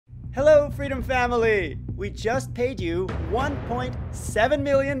Hello, Freedom Family! We just paid you $1.7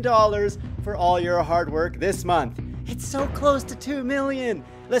 million for all your hard work this month. It's so close to 2 million.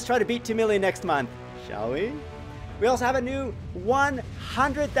 Let's try to beat 2 million next month, shall we? We also have a new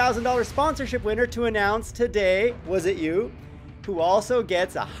 $100,000 sponsorship winner to announce today. Was it you? Who also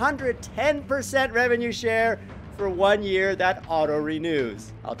gets 110% revenue share for 1 year that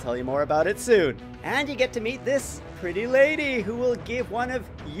auto-renews. I'll tell you more about it soon. And you get to meet this pretty lady who will give one of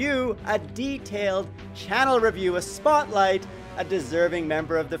you a detailed channel review, a spotlight, a deserving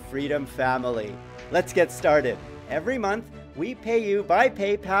member of the Freedom Family. Let's get started. Every month, we pay you by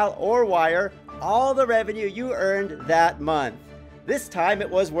PayPal or wire all the revenue you earned that month. This time it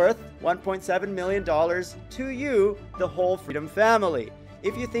was worth $1.7 million to you, the whole Freedom Family.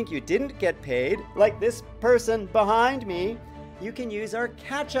 If you think you didn't get paid, like this person behind me, you can use our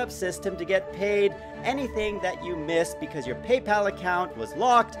catch-up system to get paid anything that you missed because your PayPal account was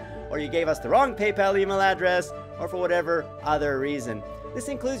locked, or you gave us the wrong PayPal email address, or for whatever other reason. This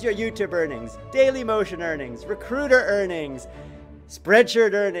includes your YouTube earnings, Dailymotion earnings, Recruiter earnings,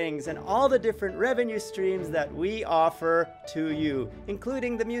 Spreadshirt earnings, and all the different revenue streams that we offer to you,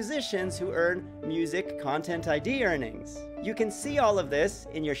 including the musicians who earn music content ID earnings. You can see all of this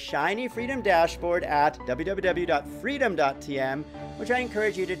in your shiny Freedom dashboard at www.freedom.tm, which I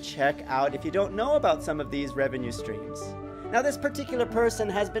encourage you to check out if you don't know about some of these revenue streams. Now, this particular person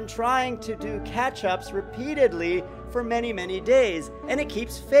has been trying to do catch-ups repeatedly for many, many days, and it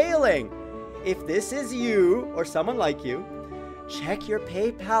keeps failing. If this is you or someone like you, check your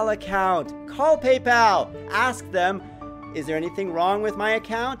PayPal account. Call PayPal. Ask them, is there anything wrong with my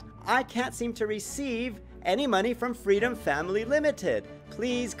account? I can't seem to receive any money from Freedom Family Limited.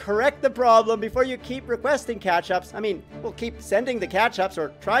 Please correct the problem before you keep requesting catch-ups. I mean, we'll keep sending the catch-ups,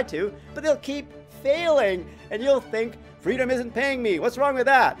 or try to, but they'll keep failing, and you'll think, Freedom isn't paying me. What's wrong with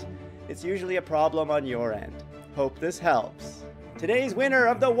that? It's usually a problem on your end. Hope this helps. Today's winner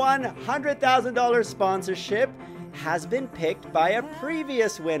of the $100,000 sponsorship has been picked by a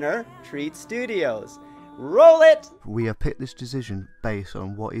previous winner, TreatStudios. Roll it! We have picked this decision based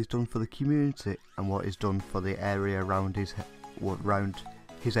on what he's done for the community and what he's done for the area around his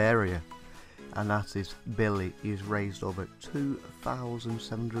area. And that is Billy. He's raised over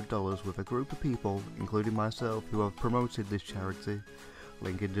 $2,700 with a group of people, including myself, who have promoted this charity.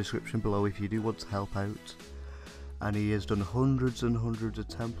 Link in the description below if you do want to help out. And he has done hundreds and hundreds of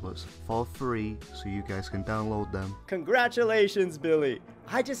templates for free, so you guys can download them. Congratulations, Billy.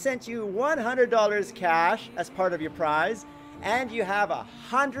 I just sent you $100 cash as part of your prize, and you have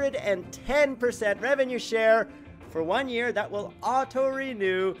 110% revenue share for 1 year that will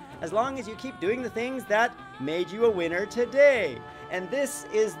auto-renew as long as you keep doing the things that made you a winner today. And this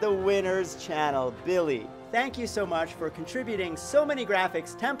is the winner's channel, Billy. Thank you so much for contributing so many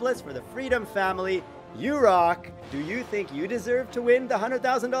graphics templates for the Freedom Family. You rock! Do you think you deserve to win the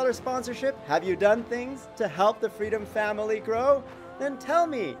 $100,000 sponsorship? Have you done things to help the Freedom Family grow? Then tell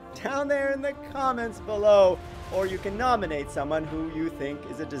me down there in the comments below, or you can nominate someone who you think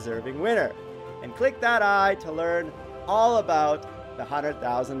is a deserving winner. And click that I to learn all about the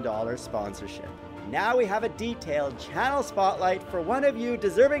 $100,000 sponsorship. Now we have a detailed channel spotlight for one of you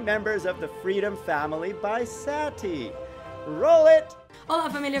deserving members of the Freedom Family by Sati. Roll it! Olá,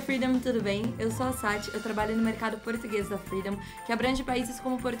 família Freedom, tudo bem? Eu sou a Sati, eu trabalho no mercado português da Freedom, que abrange países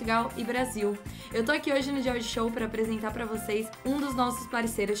como Portugal e Brasil. Eu tô aqui hoje no George Show para apresentar para vocês um dos nossos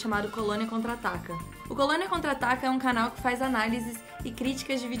parceiros chamado Colônia Contra-Ataca. O Colônia Contra-Ataca é um canal que faz análises e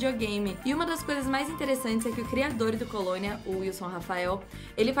críticas de videogame. E uma das coisas mais interessantes é que o criador do Colônia, o Wilson Rafael,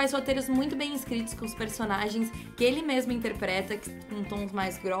 ele faz roteiros muito bem escritos com os personagens que ele mesmo interpreta, com tons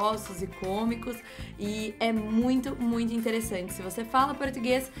mais grossos e cômicos, e é muito, muito interessante. Se você fala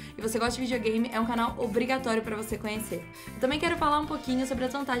português e você gosta de videogame, é um canal obrigatório para você conhecer. Eu também quero falar um pouquinho sobre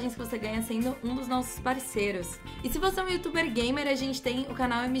as vantagens que você ganha sendo um dos nossos parceiros. E se você é um youtuber gamer, a gente tem o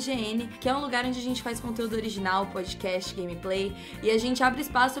canal MGN, que é um lugar onde a gente faz conteúdo original, podcast, gameplay, e a gente abre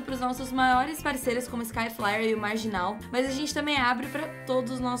espaço para os nossos maiores parceiros como Skyflyer e o Marginal, mas a gente também abre para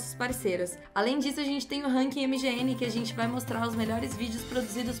todos os nossos parceiros. Além disso, a gente tem o Ranking MGN, que a gente vai mostrar os melhores vídeos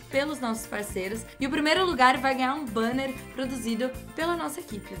produzidos pelos nossos parceiros, e o primeiro lugar vai ganhar um banner produzido pela nossa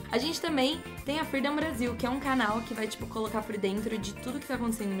equipe. A gente também tem a Freedom Brasil, que é um canal que vai colocar por dentro de tudo que está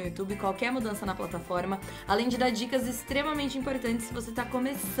acontecendo no YouTube, qualquer mudança na plataforma, além de dar dicas extremamente importantes se você está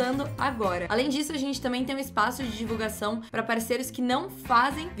começando agora. Além disso, a gente gente também tem um espaço de divulgação para parceiros que não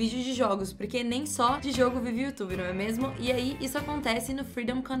fazem vídeos de jogos, porque nem só de jogo vive o YouTube, não é mesmo? E aí isso acontece no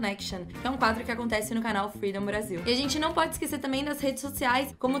Freedom Connection, que é um quadro que acontece no canal Freedom Brasil. E a gente não pode esquecer também das redes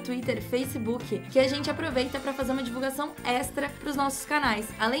sociais, como Twitter, Facebook, que a gente aproveita para fazer uma divulgação extra para os nossos canais.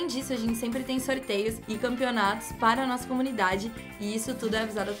 Além disso, a gente sempre tem sorteios e campeonatos para a nossa comunidade, e isso tudo é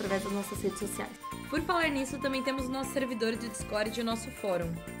avisado através das nossas redes sociais. Por falar nisso, também temos o nosso servidor do Discord e o nosso fórum.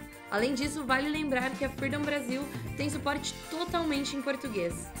 Além disso, vale lembrar que a Freedom Brasil tem suporte totalmente em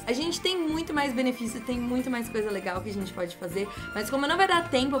português. A gente tem muito mais benefício, tem muito mais coisa legal que a gente pode fazer, mas como não vai dar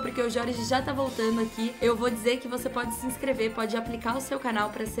tempo, porque o Jorge já tá voltando aqui, eu vou dizer que você pode se inscrever, pode aplicar o seu canal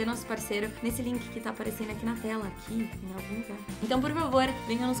para ser nosso parceiro nesse link que tá aparecendo aqui na tela, aqui em algum lugar. Então, por favor,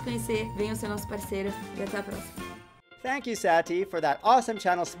 venham nos conhecer, venham ser nosso parceiro e até a próxima. Thank you, Sati, for that awesome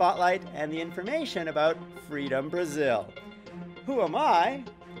channel spotlight and the information about Freedom Brazil. Who am I?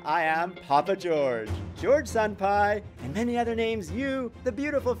 I am Papa George, George Sunpie, and many other names you, the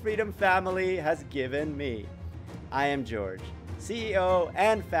beautiful Freedom family, has given me. I am George, CEO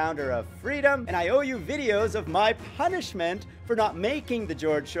and founder of Freedom, and I owe you videos of my punishment for not making The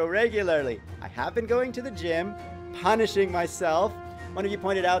George Show regularly. I have been going to the gym, punishing myself. One of you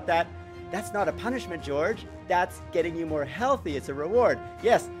pointed out that that's not a punishment, George. That's getting you more healthy. It's a reward.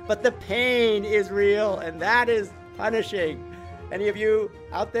 Yes, but the pain is real, and that is punishing. Any of you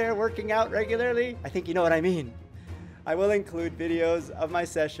out there working out regularly? I think you know what I mean. I will include videos of my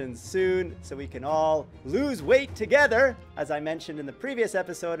sessions soon so we can all lose weight together. As I mentioned in the previous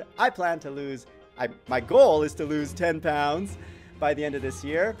episode, I plan to lose, my goal is to lose 10 pounds by the end of this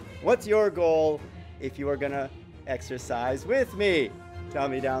year. What's your goal if you are gonna exercise with me? Tell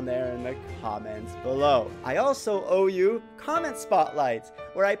me down there in the comments below. I also owe you comment spotlights,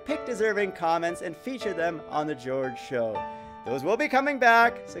 where I pick deserving comments and feature them on The George Show. Those will be coming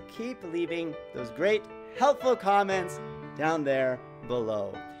back, so keep leaving those great, helpful comments down there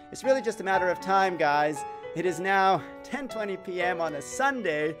below. It's really just a matter of time, guys. It is now 10:20 p.m. on a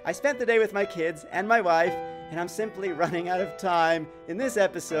Sunday. I spent the day with my kids and my wife, and I'm simply running out of time in this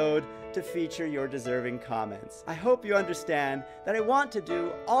episode to feature your deserving comments. I hope you understand that I want to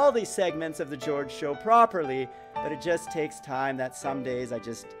do all these segments of The George Show properly, but it just takes time that some days I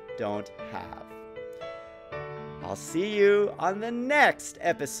just don't have. I'll see you on the next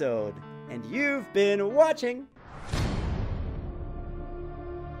episode, and you've been watching.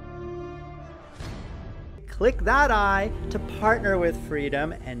 Click that I to partner with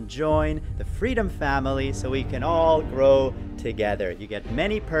Freedom and join the Freedom family so we can all grow together. You get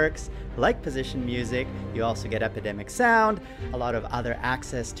many perks like position music, you also get Epidemic Sound, a lot of other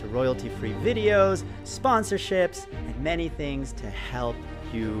access to royalty-free videos, sponsorships, and many things to help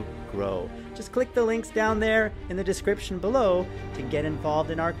you grow. Just click the links down there in the description below to get involved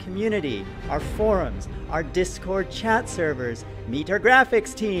in our community, our forums, our Discord chat servers, meet our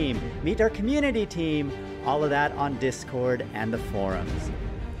graphics team, meet our community team, all of that on Discord and the forums.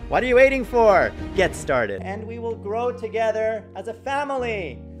 What are you waiting for? Get started. And we will grow together as a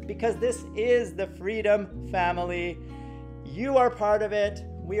family, because this is the Freedom family. You are part of it,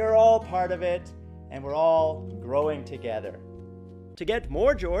 we are all part of it, and we're all growing together. To get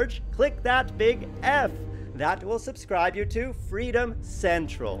more George, click that big F. That will subscribe you to Freedom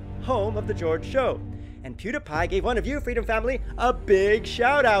Central, home of The George Show. And PewDiePie gave one of you, Freedom family, a big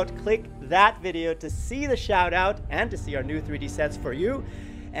shout out. Click that video to see the shout out and to see our new 3D sets for you.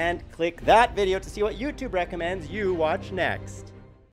 And click that video to see what YouTube recommends you watch next.